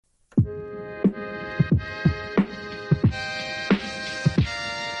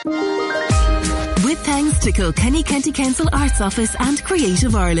practical Kenny County Council Arts Office and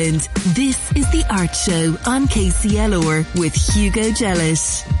Creative Ireland. This is The Art Show on KCLR with Hugo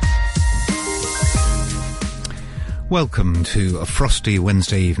Gellis. Welcome to a frosty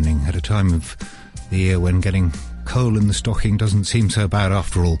Wednesday evening at a time of the year when getting coal in the stocking doesn't seem so bad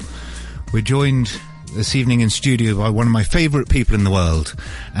after all. We're joined this evening in studio by one of my favourite people in the world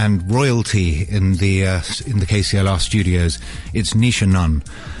and royalty in the KCLR studios. It's Nisha Nunn.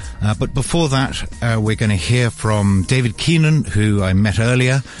 But before that, we're going to hear from David Keenan, who I met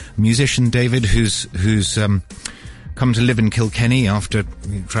earlier, musician David, who's come to live in Kilkenny after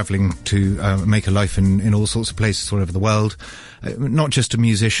travelling to make a life in all sorts of places all over the world. Not just a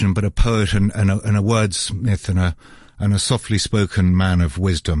musician, but a poet and a wordsmith and a softly spoken man of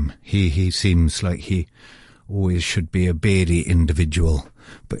wisdom. He seems like he always should be a beardy individual,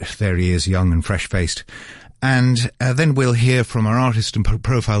 but there he is, young and fresh-faced. And then we'll hear from our artist and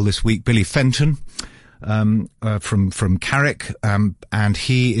profile this week, Billy Fenton, from Carrick, and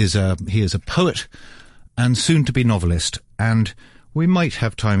he is a poet and soon-to-be novelist. And we might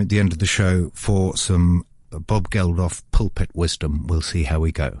have time at the end of the show for some Bob Geldof pulpit wisdom. We'll see how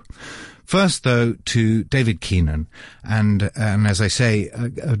we go. First, though, to David Keenan, and as I say,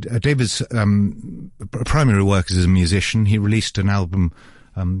 David's primary work is as a musician. He released an album,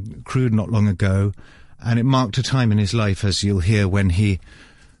 Crude, not long ago, and it marked a time in his life, as you'll hear, when he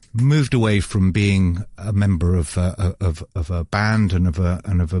moved away from being a member of a band and of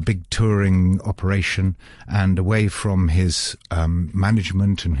a big touring operation, and away from his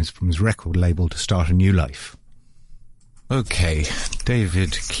management and from his record label to start a new life. Okay,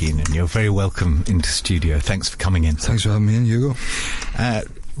 David Keenan, you're very welcome into studio. Thanks for coming in. Thanks for having me in, Hugo.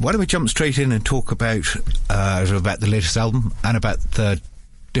 Why don't we jump straight in and talk about the latest album and about the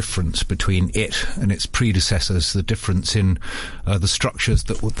difference between it and its predecessors, the difference in the structures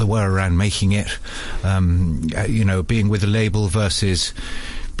that were around making it, being with a label versus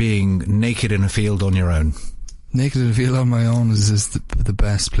being naked in a field on your own. Naked in a field on my own is the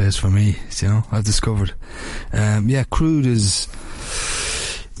best place for me, I've discovered. Crude is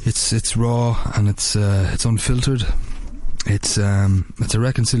it's raw and it's unfiltered. It's a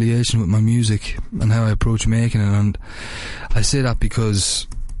reconciliation with my music and how I approach making it, and I say that because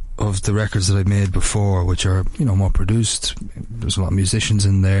of the records that I've made before, which are more produced. There's a lot of musicians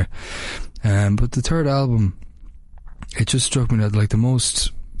in there, but the third album, it just struck me that the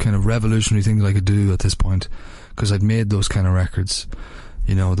most kind of revolutionary thing that I could do at this point, because I'd made those kind of records,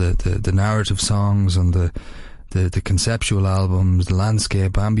 the narrative songs and the conceptual albums, the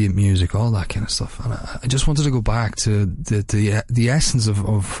landscape, ambient music, all that kind of stuff. And I just wanted to go back to the essence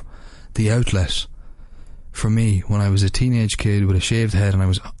of the outlet for me when I was a teenage kid with a shaved head, and I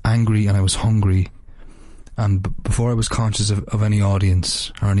was angry and I was hungry, and before I was conscious of any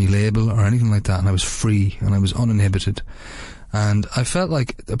audience or any label or anything like that, and I was free and I was uninhibited. And I felt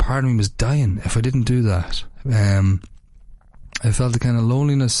like a part of me was dying if I didn't do that. I felt a kind of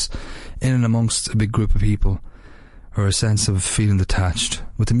loneliness in and amongst a big group of people, or a sense of feeling detached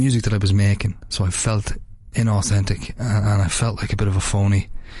with the music that I was making. So I felt inauthentic, and I felt like a bit of a phony.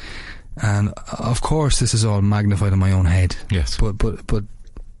 And of course, this is all magnified in my own head. Yes. But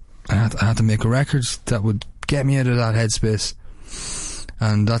I had to make a record that would get me out of that headspace.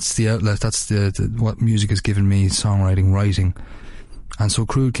 And that's the outlet, that's the what music has given me, songwriting, writing. And so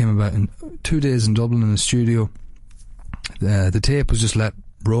Crude came about in 2 days in Dublin in the studio. The tape was just let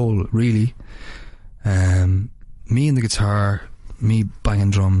roll, really. Me and the guitar, me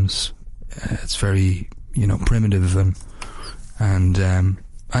banging drums. It's very, primitive, and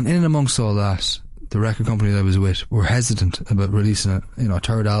in and amongst all that, the record company that I was with were hesitant about releasing a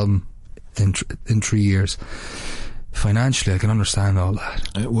third album in 3 years. Financially, I can understand all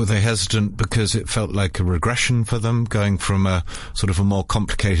that. Were they hesitant because it felt like a regression for them, going from a sort of a more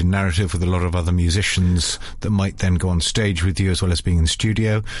complicated narrative with a lot of other musicians that might then go on stage with you as well as being in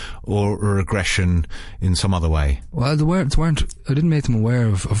studio, or a regression in some other way? Well, they weren't. I didn't make them aware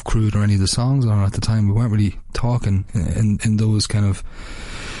of Crude or any of the songs on it at the time. We weren't really talking in those kind of.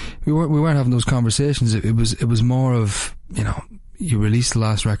 We weren't having those conversations. It was more of, you released the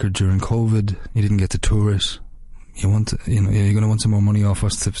last record during COVID. You didn't get to tour it. You're going to want some more money off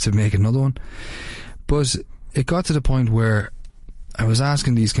us to make another one. But it got to the point where I was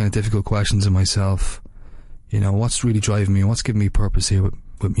asking these kind of difficult questions of myself. What's really driving me? What's giving me purpose here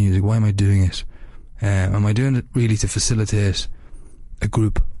with music? Why am I doing it? Am I doing it really to facilitate a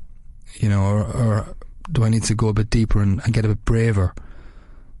group? Or do I need to go a bit deeper and get a bit braver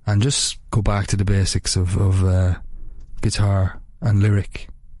and just go back to the basics of guitar and lyric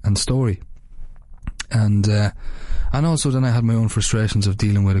and story? And also then I had my own frustrations of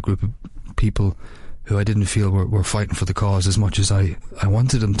dealing with a group of people who I didn't feel were fighting for the cause as much as I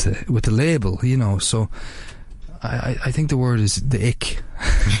wanted them to with the label, you know. So I think the word is the ick.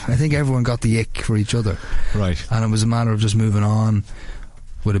 I think everyone got the ick for each other. Right. And it was a matter of just moving on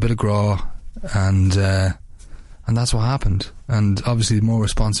with a bit of graw, and that's what happened. And obviously more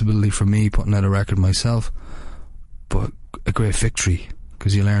responsibility for me putting out a record myself, but a great victory,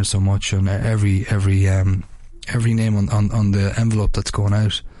 because you learn so much, and every name on the envelope that's going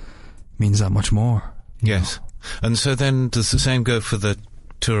out means that much more. Yes. And so then does the same go for the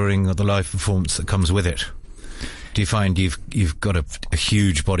touring or the live performance that comes with it? Do you find you've got a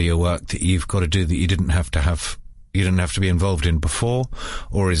huge body of work that you've got to do that you didn't have to be involved in before,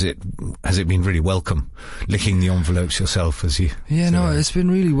 or has it been really welcome licking the envelopes yourself as you? Yeah, no, it's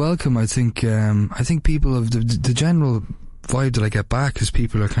been really welcome. I think people have the general vibe that I get back is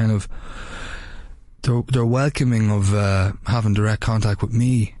people are kind of they're welcoming of having direct contact with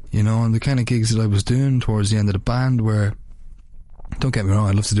me, you know, and the kind of gigs that I was doing towards the end of the band, where, don't get me wrong,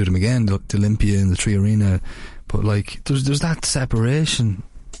 I'd love to do them again, the Olympia and the Tree Arena, but like there's that separation,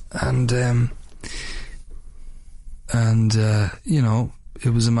 and you know, it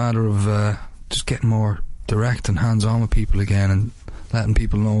was a matter of just getting more direct and hands-on with people again, and letting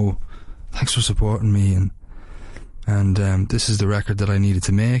people know, thanks for supporting me, and this is the record that I needed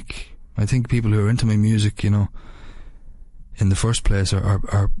to make. I think people who are into my music, you know, in the first place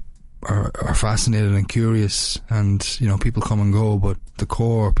are fascinated and curious, and, you know, people come and go, but the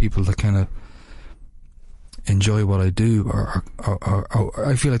core people that kind of enjoy what I do are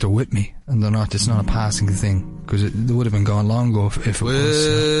I feel like they're with me, and they're not. It's not a passing thing, because they would have been gone long ago if it was.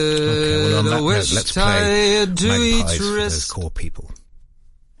 Okay, well, on that note, let's play Magpies for those core people.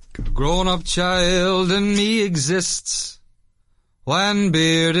 A grown-up child in me exists, when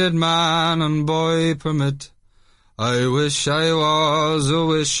bearded man and boy permit. I wish I was, oh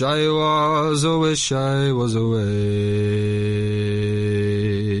wish I was, oh wish I was away.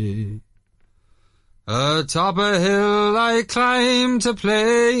 Atop a hill I climbed to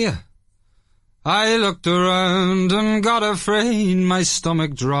play. I looked around and got afraid. My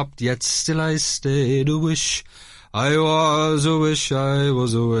stomach dropped, yet still I stayed. Oh wish I was, oh wish I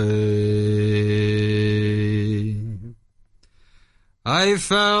was away. I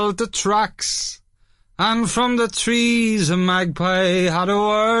felt the tracks, and from the trees a magpie had a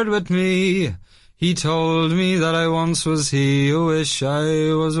word with me. He told me that I once was he, oh wish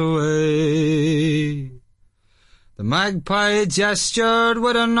I was away. The magpie gestured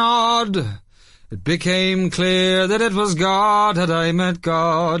with a nod. It became clear that it was God. Had I met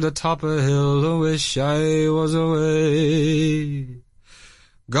God atop a hill, oh wish I was away.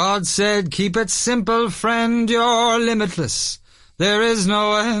 God said, keep it simple, friend, you're limitless. There is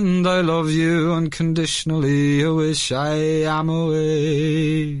no end, I love you unconditionally, I wish I am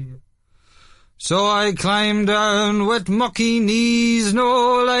away. So I climbed down with mucky knees,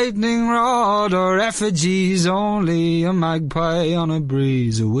 no lightning rod or effigies, only a magpie on a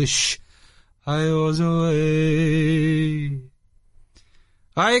breeze, I wish I was away.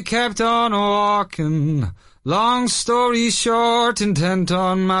 I kept on walking, long story short, intent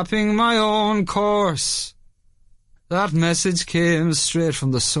on mapping my own course. That message came straight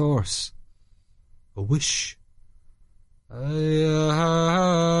from the source. A wish. I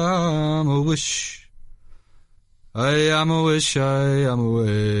am a wish. I am a wish, I am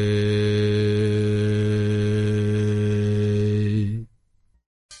away.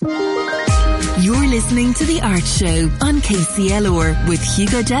 You're listening to The Art Show on KCLR with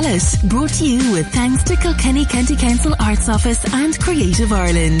Hugo Gellis, brought to you with thanks to Kilkenny County Council Arts Office and Creative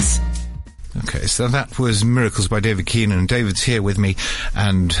Ireland. Okay, so that was Miracles by David Keenan, and David's here with me,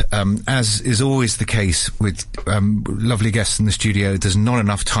 and as is always the case with lovely guests in the studio, there's not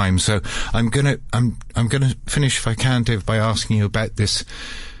enough time, so I'm gonna finish, if I can, David, by asking you about this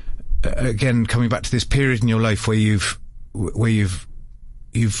again, coming back to this period in your life where you've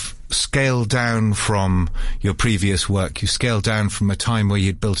scaled down from your previous work. You scaled down from a time where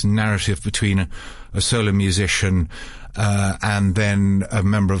you'd built a narrative between a solo musician and then a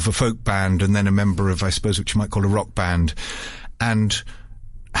member of a folk band, and then a member of, I suppose, what you might call a rock band, and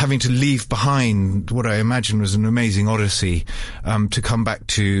having to leave behind what I imagine was an amazing odyssey to come back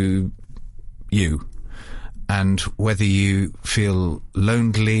to you, and whether you feel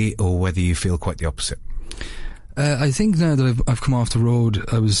lonely or whether you feel quite the opposite. I think now that I've come off the road,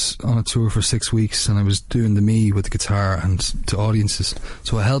 I was on a tour for 6 weeks, and I was doing the me with the guitar and to audiences,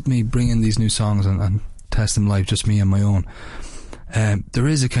 so it helped me bring in these new songs and test them live, just me on my own. There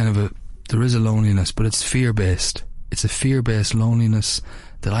is a loneliness, but it's fear-based. It's a fear-based loneliness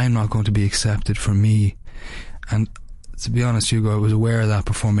that I'm not going to be accepted for me. And to be honest, Hugo, I was aware of that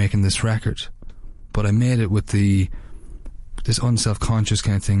before making this record. but I made it with this unself-conscious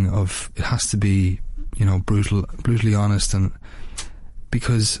kind of thing of it has to be, you know, brutally honest, and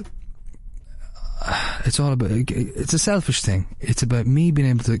because it's all about, it's a selfish thing. It's about me being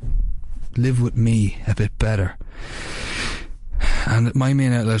able to live with me a bit better, and my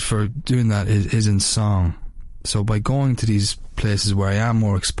main outlet for doing that is in song. So by going to these places where I am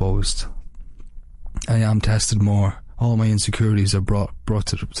more exposed, I am tested more, all my insecurities are brought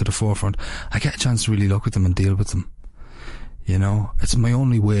to the forefront, I get a chance to really look at them and deal with them. You know, it's my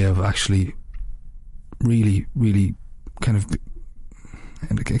only way of actually really, really kind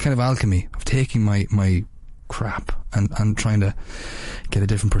of alchemy of taking my crap and trying to get a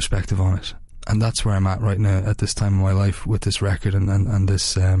different perspective on it. And that's where I'm at right now at this time of my life with this record and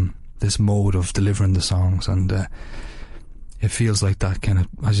this mode of delivering the songs. And it feels like that kind of,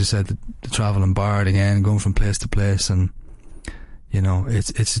 as you said, the travelling bard again, going from place to place, and you know,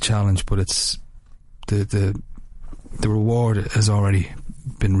 it's a challenge, but it's the reward has already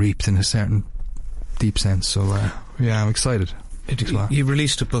been reaped in a certain deep sense. So yeah, I'm excited. You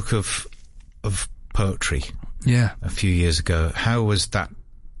released a book of poetry, yeah, a few years ago. How was that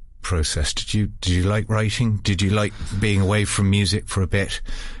process? Did you like writing? Did you like being away from music for a bit?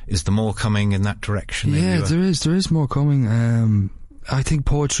 Is there more coming in that direction? Yeah, there is more coming. I think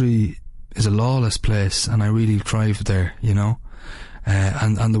poetry is a lawless place, and I really thrive there, you know.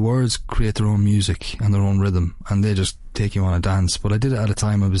 And the words create their own music and their own rhythm, and they just take you on a dance. But I did it at a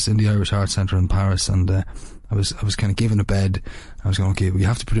time I was in the Irish Art Centre in Paris, and I was kind of given a bed. I was going, okay, we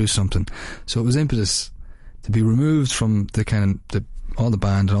have to produce something. So it was impetus to be removed from all the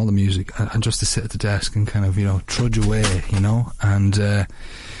band and all the music, and just to sit at the desk and kind of, you know, trudge away, you know. And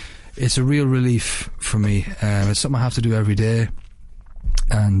it's a real relief for me. It's something I have to do every day,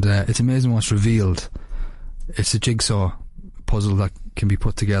 and it's amazing what's revealed. It's a jigsaw puzzle that can be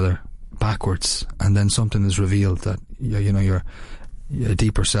put together backwards, and then something is revealed that, you know, your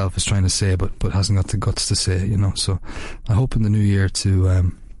deeper self is trying to say but hasn't got the guts to say, you know. So I hope in the new year to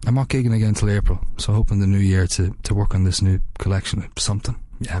I'm not gigging again till April, so I hope in the new year to work on this new collection of something.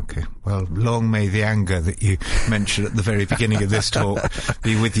 Yeah. Okay. Well, long may the anger that you mentioned at the very beginning of this talk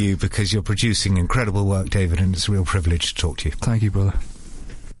be with you, because you're producing incredible work, David, and it's a real privilege to talk to you. Thank you, brother.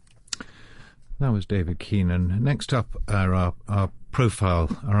 That was David Keenan. Next up, our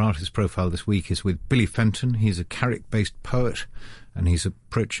artist profile this week is with Billy Fenton. He's a Carrick-based poet, and he's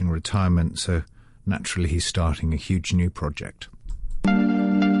approaching retirement, so naturally he's starting a huge new project.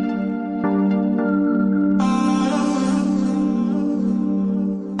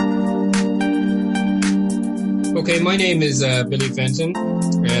 Okay, my name is Billy Fenton.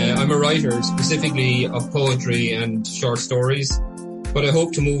 I'm a writer, specifically of poetry and short stories, but I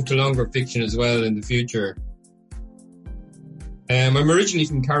hope to move to longer fiction as well in the future. I'm originally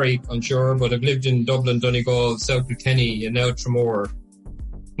from Carrick, on shore, but I've lived in Dublin, Donegal, South Kilkenny, and now Tramore,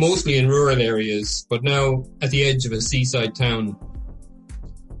 mostly in rural areas, but now at the edge of a seaside town.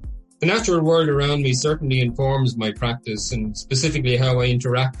 The natural world around me certainly informs my practice, and specifically how I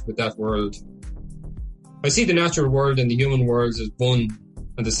interact with that world. I see the natural world and the human worlds as one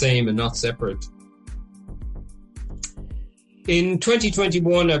and the same and not separate. In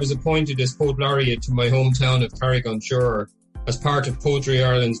 2021, I was appointed as Poet Laureate to my hometown of Carrick-on-Shore as part of Poetry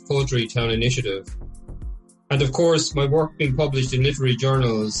Ireland's Poetry Town initiative. And of course, my work being published in literary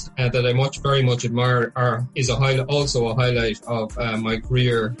journals that I very much admire is also a highlight of my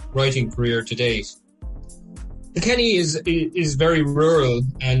writing career to date. Kilkenny is very rural,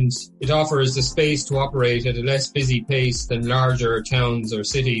 and it offers the space to operate at a less busy pace than larger towns or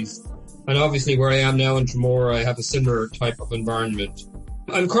cities. And obviously where I am now in Tramore, I have a similar type of environment.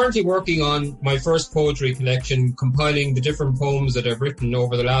 I'm currently working on my first poetry collection, compiling the different poems that I've written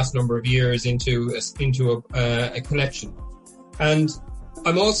over the last number of years into a collection. And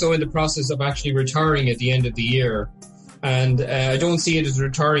I'm also in the process of actually retiring at the end of the year. And I don't see it as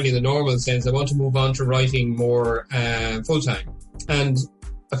retiring in the normal sense. I want to move on to writing more full-time. And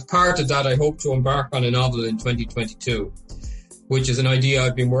as part of that, I hope to embark on a novel in 2022, which is an idea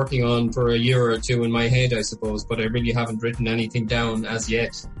I've been working on for a year or two in my head, I suppose, but I really haven't written anything down as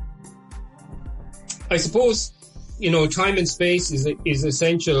yet. I suppose, you know, time and space is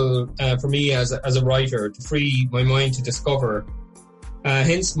essential for me as a writer, to free my mind to discover.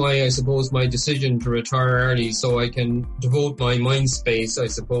 Hence my decision to retire early, so I can devote my mind space, I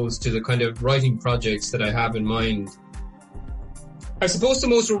suppose, to the kind of writing projects that I have in mind. I suppose the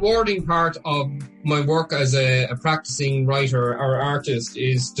most rewarding part of my work as a practicing writer or artist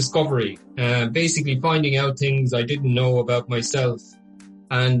is discovery, basically finding out things I didn't know about myself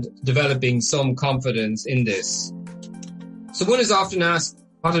and developing some confidence in this. So one is often asked,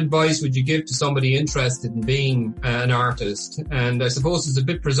 what advice would you give to somebody interested in being an artist? And I suppose it's a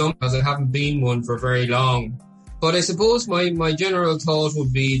bit presumptuous, I haven't been one for very long. But I suppose my general thought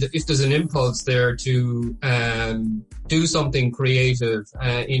would be that if there's an impulse there to do something creative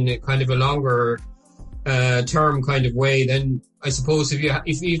in a kind of a longer term kind of way, then I suppose if you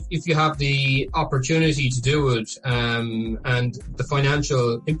have the opportunity to do it and the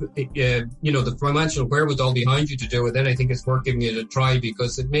financial the financial wherewithal behind you to do it, then I think it's worth giving it a try,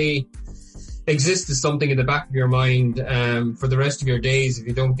 because it may exist as something in the back of your mind for the rest of your days if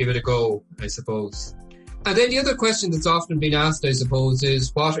you don't give it a go, I suppose. And then the other question that's often been asked, I suppose,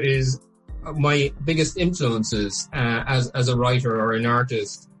 is what is my biggest influences as a writer or an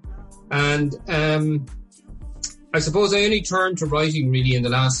artist? And I suppose I only turned to writing really in the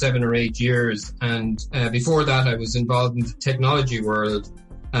last 7 or 8 years. And before that, I was involved in the technology world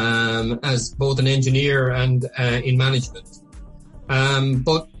as both an engineer and in management.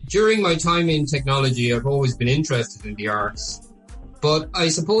 But during my time in technology, I've always been interested in the arts. But I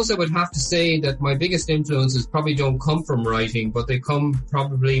suppose I would have to say that my biggest influences probably don't come from writing, but they come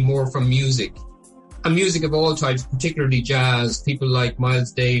probably more from music. And music of all types, particularly jazz, people like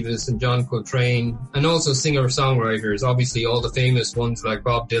Miles Davis and John Coltrane, and also singer-songwriters, obviously all the famous ones like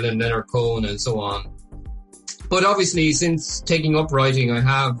Bob Dylan, Leonard Cohen, and so on. But obviously, since taking up writing, I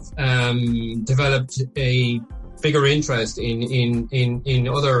have developed a bigger interest in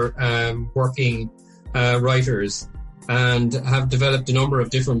other working writers, and have developed a number of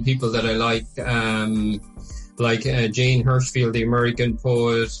different people that I like Jane Hirschfield, the American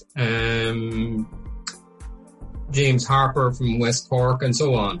poet, James Harper from West Cork, and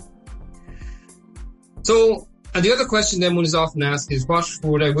so on. So, and the other question then one is often asked is, what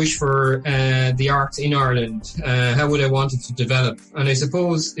would I wish for the arts in Ireland? How would I want it to develop? And I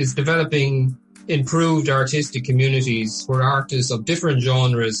suppose it's developing improved artistic communities where artists of different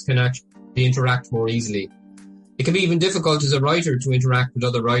genres can actually interact more easily. It can be even difficult as a writer to interact with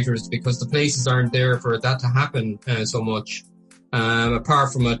other writers because the places aren't there for that to happen so much,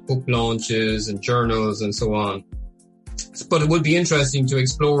 apart from at book launches and journals and so on. But it would be interesting to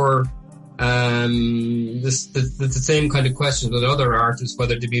explore the same kind of questions with other artists,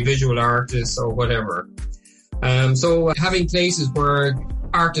 whether they be visual artists or whatever. So having places where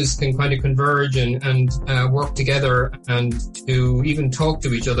artists can kind of converge and work together and to even talk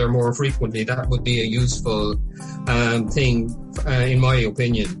to each other more frequently, that would be a useful thing, in my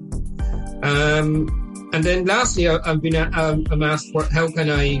opinion. And then lastly, I'm asked how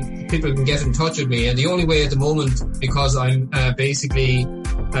people can get in touch with me. And the only way at the moment, because I'm basically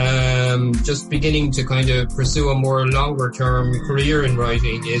just beginning to kind of pursue a more longer term career in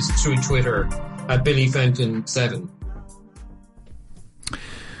writing, is through Twitter at Billy Fenton 7.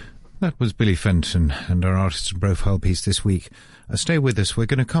 That was Billy Fenton and our artist and profile piece this week. Stay with us. We're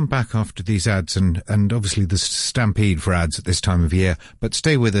going to come back after these ads and obviously the stampede for ads at this time of year. But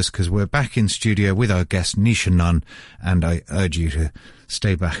stay with us because we're back in studio with our guest, Nisha Nunn, and I urge you to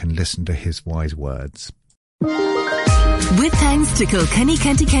stay back and listen to his wise words. With thanks to Kilkenny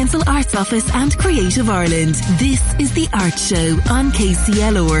County Council Arts Office and Creative Ireland, this is The Art Show on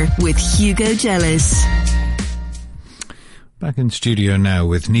KCLR with Hugo Jealous. Back in studio now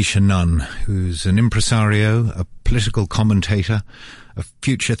with Nisha Nunn, who's an impresario, a political commentator, a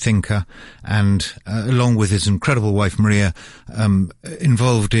future thinker, and along with his incredible wife Maria,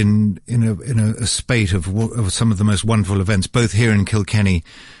 involved in a spate of some of the most wonderful events, both here in Kilkenny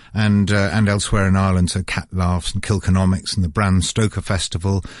and elsewhere in Ireland. So Cat Laughs and Kilconomics and the Bram Stoker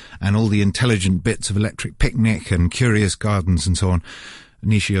Festival and all the intelligent bits of Electric Picnic and Curious Gardens and so on.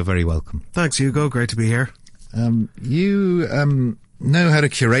 Nisha, you're very welcome. Thanks, Hugo. Great to be here. You know how to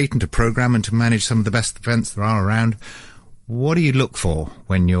curate and to program and to manage some of the best events there are around. What do you look for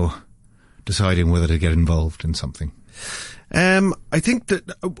when you're deciding whether to get involved in something? I think that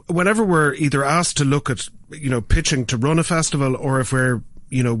whenever we're either asked to look at, pitching to run a festival, or if we're,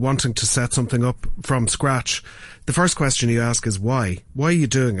 wanting to set something up from scratch, the first question you ask is why? Why are you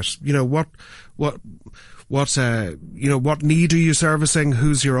doing it? What need are you servicing?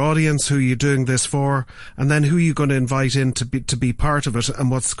 Who's your audience? Who are you doing this for? And then who are you going to invite in to be part of it? And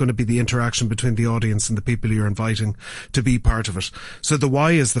what's going to be the interaction between the audience and the people you're inviting to be part of it? So the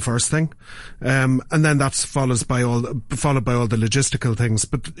why is the first thing. And then that's followed by all the logistical things.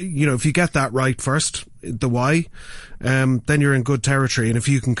 But, if you get that right first, the why, then you're in good territory. And if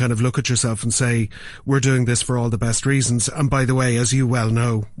you can kind of look at yourself and say, we're doing this for all the best reasons. And by the way, as you well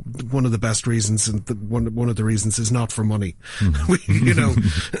know, one of the best reasons and one of the reasons is not for money.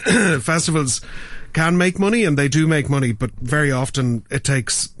 Festivals can make money, and they do make money, but very often it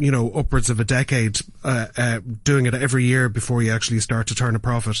takes, upwards of a decade, doing it every year before you actually start to turn a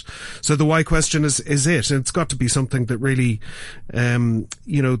profit. So the why question is it? And it's got to be something that really,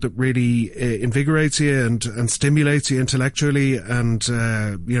 invigorates you and stimulates you intellectually, and,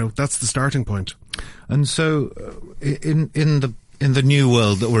 that's the starting point. And so, in the new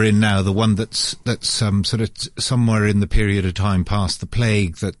world that we're in now, the one that's sort of somewhere in the period of time past the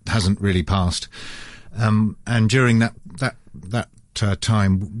plague that hasn't really passed, and during that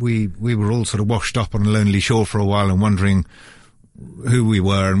time, we were all sort of washed up on a lonely shore for a while and wondering who we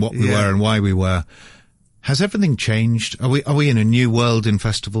were and what we were and why we were. Has everything changed? Are we in a new world in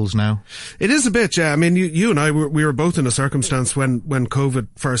festivals now? It is a bit, yeah. I mean, you and I we were both in a circumstance when COVID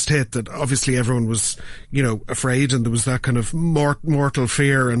first hit that obviously everyone was, afraid, and there was that kind of mortal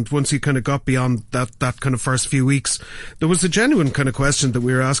fear. And once you kind of got beyond that kind of first few weeks, there was a genuine kind of question that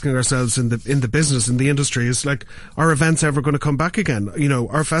we were asking ourselves in the business, in the industry, is like, are events ever going to come back again?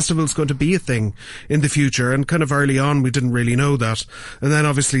 Are festivals going to be a thing in the future? And kind of early on, we didn't really know that. And then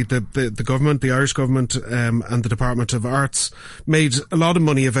obviously the government, the Irish government, and the Department of Arts made a lot of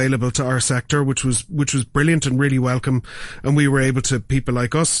money available to our sector, which was brilliant and really welcome. And we were able to, people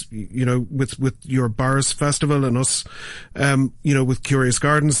like us, with your Bars Festival and us, with Curious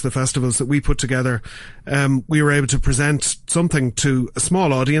Gardens, the festivals that we put together, we were able to present something to a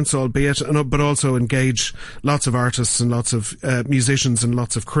small audience, albeit, but also engage lots of artists and lots of musicians and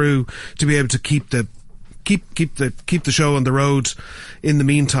lots of crew to be able to keep the show on the road in the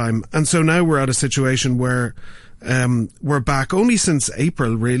meantime. And so now we're at a situation where we're back only since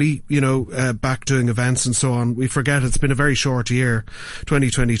April, really, back doing events and so on. We forget it's been a very short year,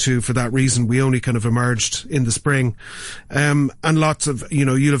 2022. For that reason, we only kind of emerged in the spring. And lots of,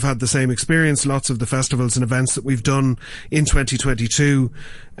 you'll have had the same experience. Lots of the festivals and events that we've done in 2022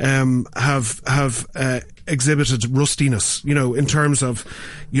 have exhibited rustiness, in terms of,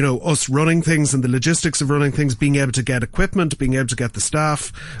 us running things and the logistics of running things, being able to get equipment, being able to get the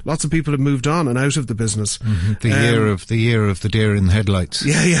staff. Lots of people have moved on and out of the business. Mm-hmm. The year of the deer in the headlights.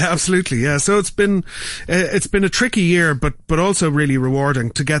 Yeah, absolutely. Yeah. So it's been a tricky year, but also really rewarding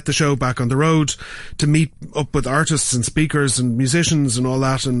to get the show back on the road, to meet up with artists and speakers and musicians and all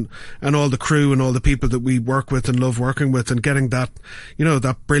that, and all the crew and all the people that we work with and love working with, and getting that,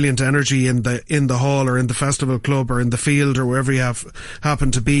 that brilliant energy in the hall or in the festival club or in the field or wherever you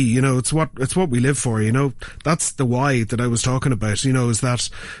happen to be. It's what we live for. That's the why that I was talking about. Is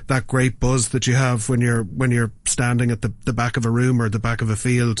that great buzz that you have when you're standing at the back of a room or the back of a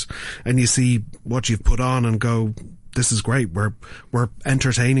field and you see what you've put on and go, this is great. We're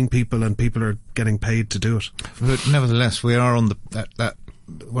entertaining people and people are getting paid to do it. But nevertheless, we are on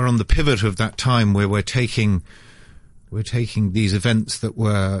we're on the pivot of that time where we're taking these events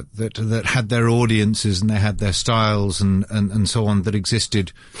that had their audiences and they had their styles and so on that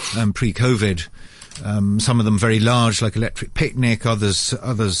existed pre-COVID. Some of them very large, like Electric Picnic. Others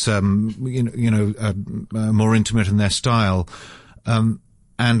more intimate in their style, and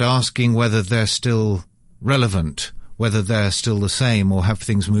asking whether they're still relevant, whether they're still the same or have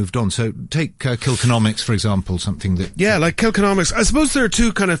things moved on. So take Kilkenomics, for example, something that... Yeah, like Kilkenomics. I suppose there are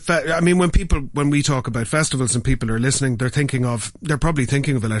two kind of... when we talk about festivals and people are listening, they're probably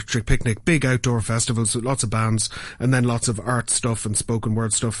thinking of Electric Picnic, big outdoor festivals with lots of bands and then lots of art stuff and spoken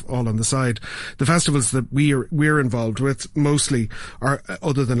word stuff all on the side. The festivals that we're involved with mostly are,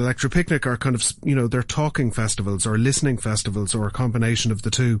 other than Electric Picnic, are kind of, they're talking festivals or listening festivals or a combination of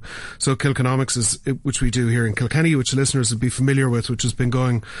the two. So Kilkenomics which we do here in Kilkenny, which listeners would be familiar with, which has been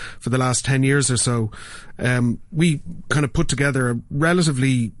going for the last 10 years or so. We kind of put together a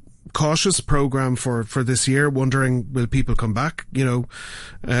relatively cautious program for this year, wondering, will people come back?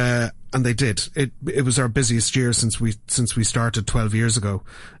 And they did. It was our busiest year since we started 12 years ago.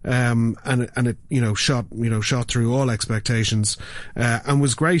 And it, shot through all expectations, and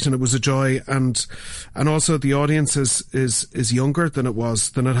was great. And it was a joy. And also the audience is younger than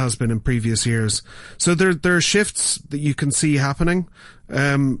it has been in previous years. So there are shifts that you can see happening.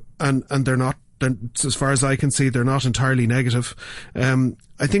 And they're not, as far as I can see, they're not entirely negative.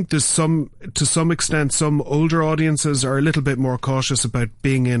 I think there's to some extent, some older audiences are a little bit more cautious about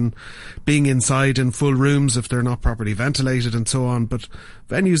being inside in full rooms if they're not properly ventilated and so on. But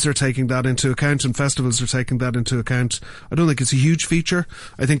venues are taking that into account and festivals are taking that into account. I don't think it's a huge feature.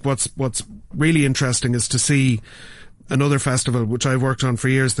 I think what's really interesting is to see another festival, which I've worked on for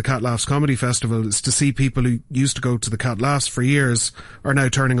years, the Cat Laughs Comedy Festival, is to see people who used to go to the Cat Laughs for years are now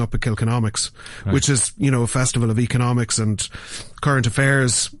turning up at Kilkenomics, right, which is, a festival of economics and current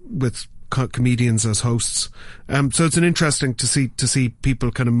affairs with comedians as hosts. So it's an interesting to see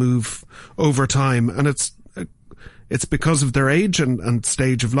people kind of move over time, and it's because of their age and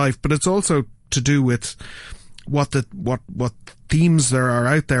stage of life, but it's also to do with what themes there are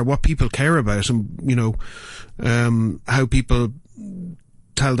out there, what people care about, and how people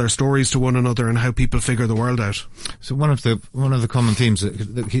tell their stories to one another and how people figure the world out. So one of the common themes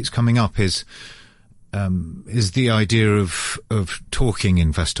that keeps coming up is the idea of talking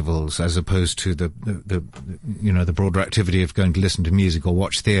in festivals as opposed to the broader activity of going to listen to music or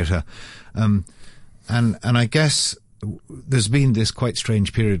watch theatre, and I guess there's been this quite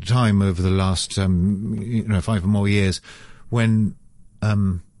strange period of time over the last 5 or more years when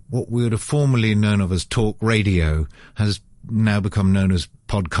what we would have formerly known of as talk radio has now become known as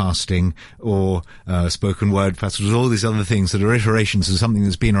podcasting or spoken word festivals, all these other things that are iterations of something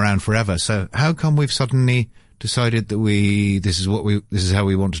that's been around forever. So how come we've suddenly decided that this is how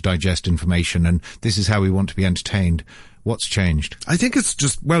we want to digest information and this is how we want to be entertained? What's changed? I think it's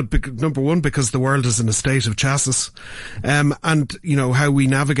just, number one, because the world is in a state of chassis. And, how we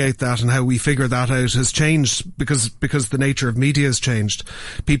navigate that and how we figure that out has changed because the nature of media has changed.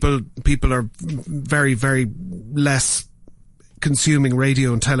 People are very, very less consuming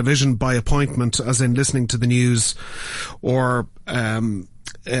radio and television by appointment, as in listening to the news or,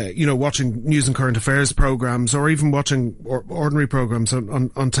 watching news and current affairs programs, or even watching ordinary programs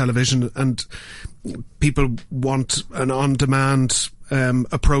on television. And people want an on-demand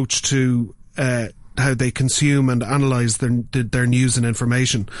approach to how they consume and analyze their news and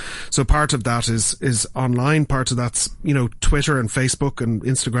information. So part of that is online, part of that's, Twitter and Facebook and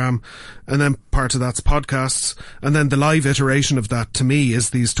Instagram, and then part of that's podcasts. And then the live iteration of that, to me,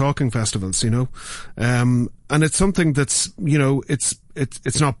 is these talking festivals, and it's something that's,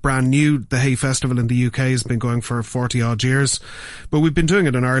 it's not brand new. The Hay Festival in the UK has been going for 40 odd years, but we've been doing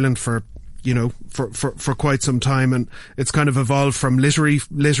it in Ireland for quite some time, and it's kind of evolved from literary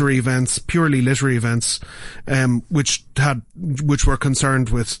events, purely literary events, which were concerned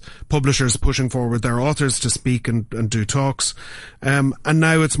with publishers pushing forward their authors to speak and do talks. And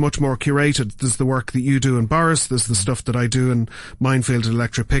now it's much more curated. There's the work that you do in Boris, there's the stuff that I do in Minefield and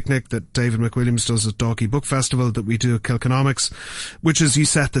Electric Picnic, that David McWilliams does at Dalkey Book Festival, that we do at Kilconomics, which is you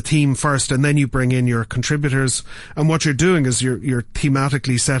set the theme first and then you bring in your contributors, and what you're doing is you're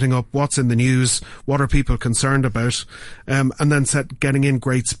thematically setting up what's in the news, what are people concerned about, and then getting in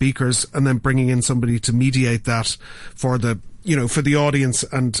great speakers and then bringing in somebody to mediate that for the audience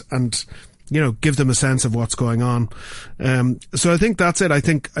and give them a sense of what's going on. So I think that's it. I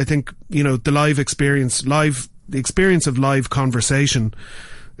think the live experience, the experience of live conversation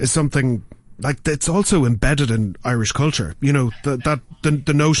is something like it's also embedded in Irish culture.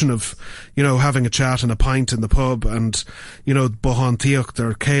 The notion of, having a chat and a pint in the pub and, Bohan Tíocht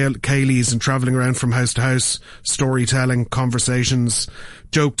or Céilís and travelling around from house to house, storytelling, conversations,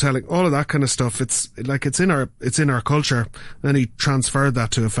 joke telling, all of that kind of stuff. It's in our culture. Then you transfer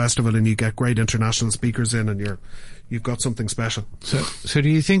that to a festival and you get great international speakers in and you've got something special. So do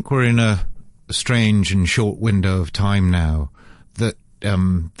you think we're in a strange and short window of time now that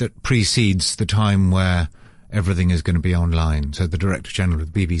precedes the time where everything is going to be online? So the Director General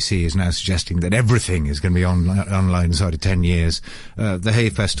of the BBC is now suggesting that everything is going to be online inside of 10 years. The Hay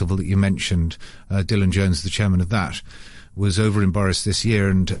Festival that you mentioned, Dylan Jones, the chairman of that, was over in Boris this year,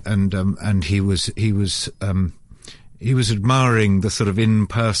 and he was admiring the sort of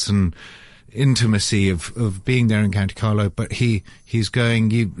in-person intimacy of being there in County Carlow, but he's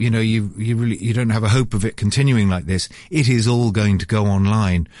going, you don't have a hope of it continuing like this. It is all going to go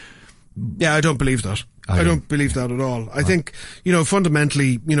online. Yeah, I don't believe that. I don't believe that at all. I think,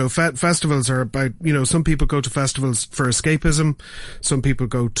 fundamentally, festivals are about, some people go to festivals for escapism. Some people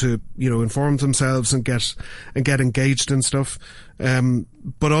go to, inform themselves and get engaged in stuff.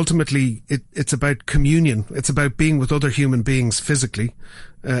 But ultimately, it's about communion. It's about being with other human beings physically,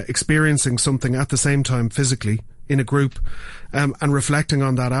 experiencing something at the same time physically in a group, and reflecting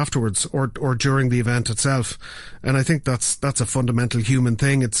on that afterwards or during the event itself. And I think that's a fundamental human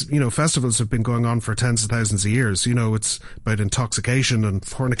thing. It's, festivals have been going on for tens of thousands of years. It's about intoxication and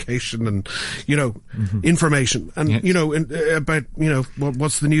fornication and, information and, about,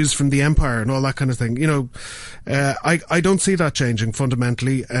 what's the news from the empire and all that kind of thing. I don't see that changing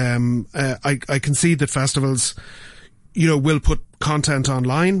fundamentally. I can see that festivals, will put content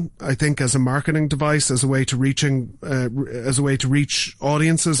online, I think, as a marketing device, as a way to reach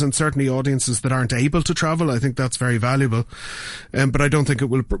audiences, and certainly audiences that aren't able to travel. I think that's very valuable. But I don't think it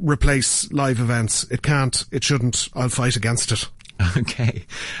will replace live events. It can't, it shouldn't. I'll fight against it. Okay.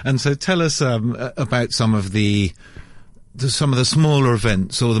 And so tell us about some of the some of the smaller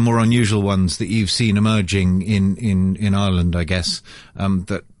events or the more unusual ones that you've seen emerging in Ireland, I guess,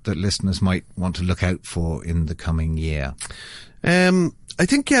 that listeners might want to look out for in the coming year? I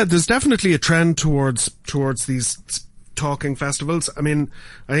think, there's definitely a trend towards these talking festivals. I mean,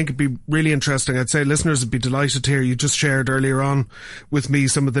 I think it'd be really interesting. I'd say listeners would be delighted to hear. You just shared earlier on with me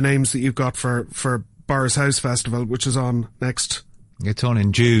some of the names that you've got for Boris House Festival, which is on next. It's on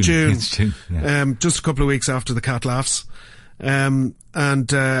in June. It's June. Yeah. Just a couple of weeks after the Cat Laughs. I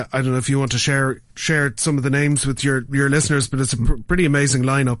don't know if you want to share some of the names with your listeners, but it's a pretty amazing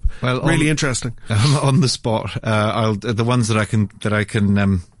lineup. Well, really interesting. On the spot, the ones that I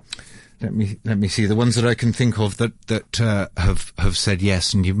can. Let me see the ones that I can think of that have said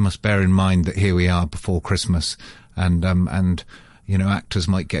yes, and you must bear in mind that here we are before Christmas, and actors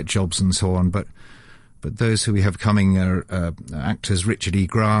might get jobs and so on, but those who we have coming are actors Richard E.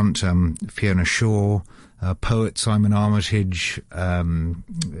 Grant, Fiona Shaw, poet Simon Armitage,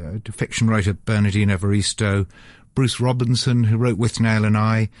 fiction writer Bernardine Evaristo, Bruce Robinson, who wrote Withnail and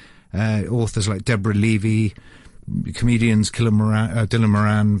I, authors like Deborah Levy, comedians Dylan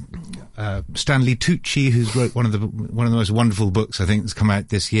Moran, Stanley Tucci, who's wrote one of the most wonderful books I think that's come out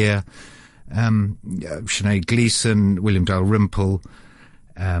this year, Sinead Gleeson, William Dalrymple,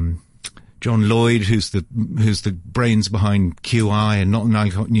 John Lloyd, who's the brains behind QI and Not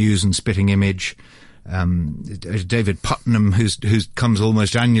Night News and Spitting Image, David Putnam, who comes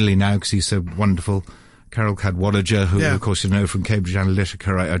almost annually now because he's so wonderful. Carol Cadwallader, who of course you know from Cambridge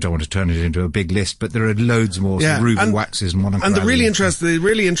Analytica. I don't want to turn it into a big list, but there are loads more. Yeah. Ruben Waxes and Monica. And the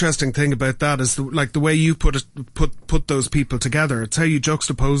really interesting thing about that is the way you put those people together. It's how you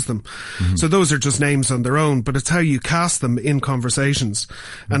juxtapose them. Mm-hmm. So those are just names on their own, but it's how you cast them in conversations,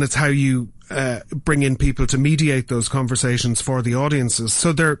 and it's how you bring in people to mediate those conversations for the audiences.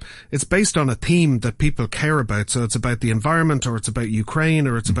 So it's based on a theme that people care about. So it's about the environment, or it's about Ukraine,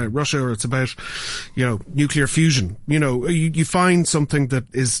 or it's about Russia, or it's about, nuclear fusion. You find something that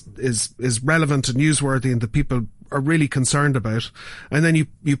is relevant and newsworthy and that people are really concerned about. And then you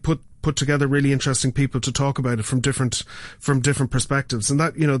put together really interesting people to talk about it from different perspectives. And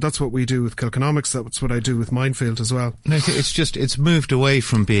that, that's what we do with Kilkenomics. That's what I do with Minefield as well. No, it's moved away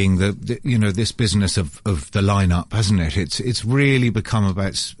from being this business of the lineup, hasn't it? It's really become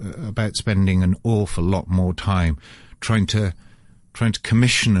about spending an awful lot more time trying to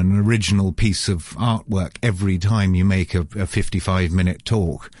commission an original piece of artwork every time you make a 55-minute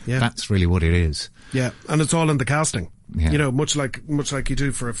talk. Yeah. That's really what it is. Yeah. And it's all in the casting. Yeah. Much like you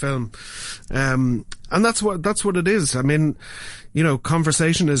do for a film. And that's what it is. I mean,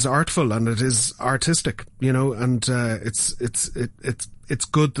 conversation is artful and it is artistic, and it's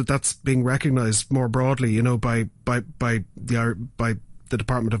good that that's being recognized more broadly, by the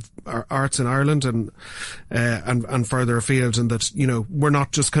Department of Arts in Ireland and further afield, and that, we're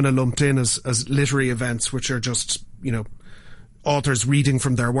not just kind of lumped in as literary events, which are just, authors reading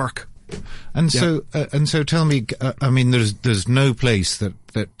from their work. And so tell me, I mean, there's no place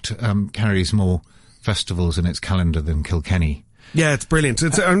that carries more festivals in its calendar than Kilkenny. Yeah, it's brilliant.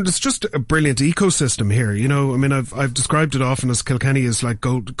 It's just a brilliant ecosystem here. I mean, I've described it often as Kilkenny is like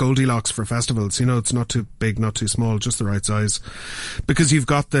Goldilocks for festivals. It's not too big, not too small, just the right size, because you've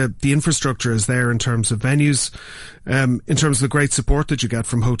got the infrastructure is there in terms of venues, in terms of the great support that you get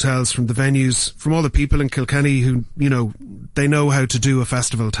from hotels, from the venues, from all the people in Kilkenny who, they know how to do a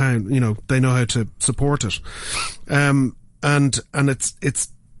festival town. They know how to support it, and it's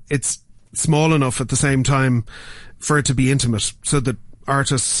small enough at the same time for it to be intimate, so that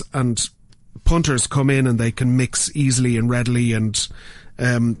artists and punters come in and they can mix easily and readily, and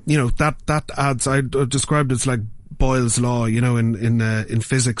that adds. I described it as like Boyle's law, in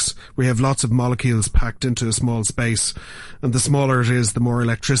physics. We have lots of molecules packed into a small space, and the smaller it is, the more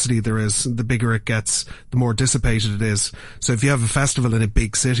electricity there is, and the bigger it gets, the more dissipated it is. So if you have a festival in a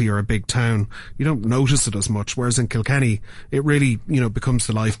big city or a big town, you don't notice it as much, whereas in Kilkenny, it really, becomes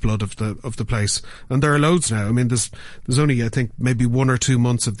the lifeblood of the place. And there are loads now. I mean, there's only, I think, maybe 1 or 2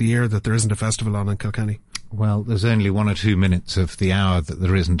 months of the year that there isn't a festival on in Kilkenny. Well, there's only 1 or 2 minutes of the hour that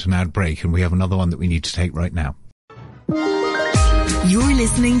there isn't an ad break, and we have another one that we need to take right now. You're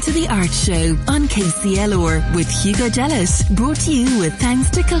listening to The Art Show on KCLR with Hugo Gellis, brought to you with thanks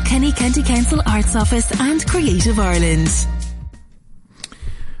to Kilkenny County Council Arts Office and Creative Ireland.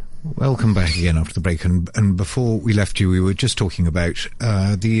 Welcome back again after the break, and before we left you, we were just talking about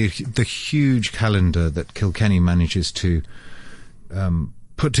the huge calendar that Kilkenny manages to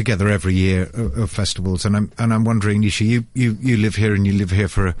put together every year of festivals, and I'm wondering, Nisha, you live here, and you live here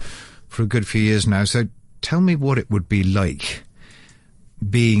for a good few years now, so tell me what it would be like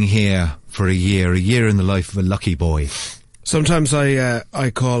being here for a year in the life of a lucky boy. Sometimes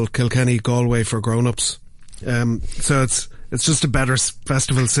I call Kilkenny Galway for grown-ups. So it's just a better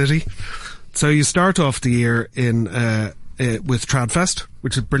festival city. So you start off the year with Tradfest,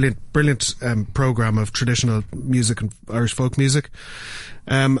 which is a brilliant programme of traditional music and Irish folk music.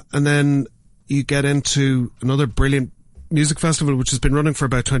 And then you get into another brilliant music festival, which has been running for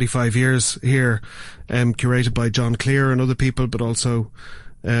about 25 years here, curated by John Clear and other people, but also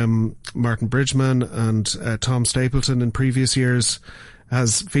Martin Bridgman and Tom Stapleton in previous years,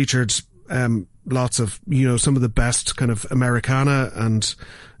 has featured lots of, some of the best kind of Americana and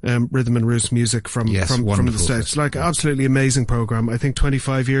rhythm and roots music from the States. Like, absolutely amazing program. I think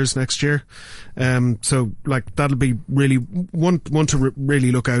 25 years next year. So like, that'll be really one to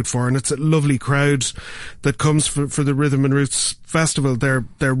really look out for. And it's a lovely crowd that comes for the Rhythm and Roots Festival. They're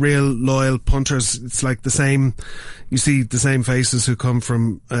real loyal punters. It's like you see the same faces who come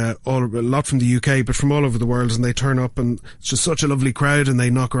from, a lot from the UK, but from all over the world, and they turn up, and it's just such a lovely crowd, and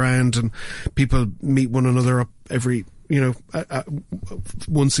they knock around, and people meet one another up every,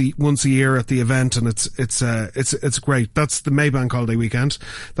 once a year at the event, and it's great. That's the May Bank Holiday weekend.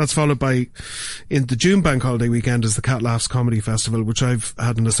 That's followed by, in the June Bank Holiday weekend, is the Cat Laughs Comedy Festival, which I've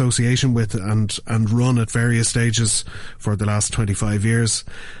had an association with and run at various stages for the last 25 years.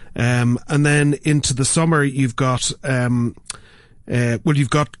 And then into the summer, you've got, you've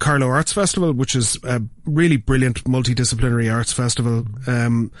got Carlow Arts Festival, which is a really brilliant multidisciplinary arts festival,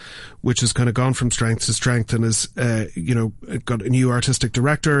 which has kind of gone from strength to strength, and is, got a new artistic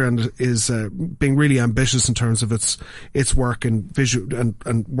director, and is being really ambitious in terms of its work and visual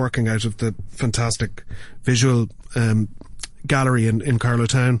and working out of the fantastic visual gallery in Carlow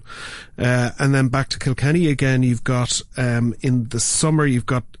Town. And then back to Kilkenny again, you've got in the summer you've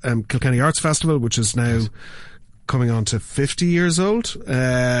got Kilkenny Arts Festival, which is now coming on to 50 years old,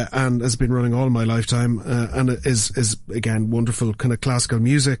 and has been running all my lifetime, and is again wonderful kind of classical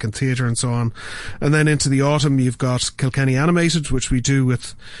music and theatre and so on. And then into the autumn you've got Kilkenny Animated, which we do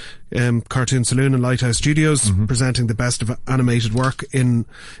with Cartoon Saloon and Lighthouse Studios, presenting the best of animated work in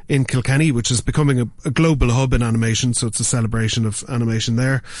Kilkenny, which is becoming a global hub in animation, so it's a celebration of animation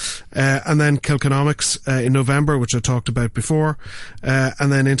there. And then Kilkenomics in November, which I talked about before.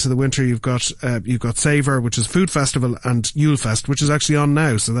 And then into the winter you've got Savour, which is Food Festival, and Yule Fest, which is actually on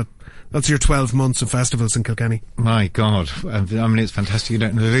now, so that's your 12 months of festivals in Kilkenny. My God. I mean, it's fantastic. You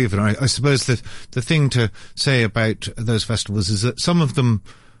don't believe it. I suppose the thing to say about those festivals is that some of them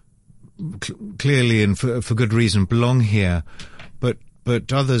clearly and for good reason belong here, but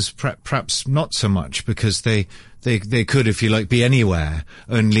others perhaps not so much, because they could, if you like, be anywhere,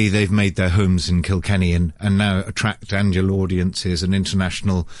 only they've made their homes in Kilkenny and now attract annual audiences and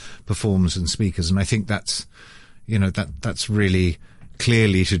international performers and speakers. And I think that's really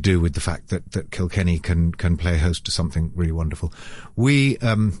clearly to do with the fact that Kilkenny can play host to something really wonderful. We've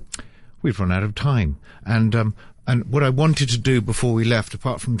run out of time, and what I wanted to do before we left,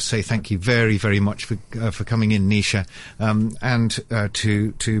 apart from to say thank you very, very much for coming in, Nisha, and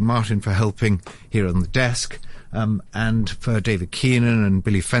to Martin for helping here on the desk, and for David Keenan and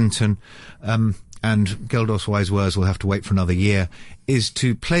Billy Fenton, and Geldos Wise Words will have to wait for another year, is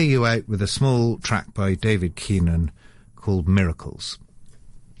to play you out with a small track by David Keenan called Miracles.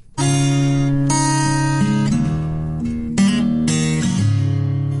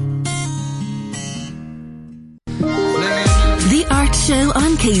 The Art Show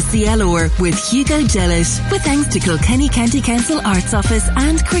on KCLR with Hugo Gillett, with thanks to Kilkenny County Council Arts Office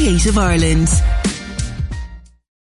and Creative Ireland.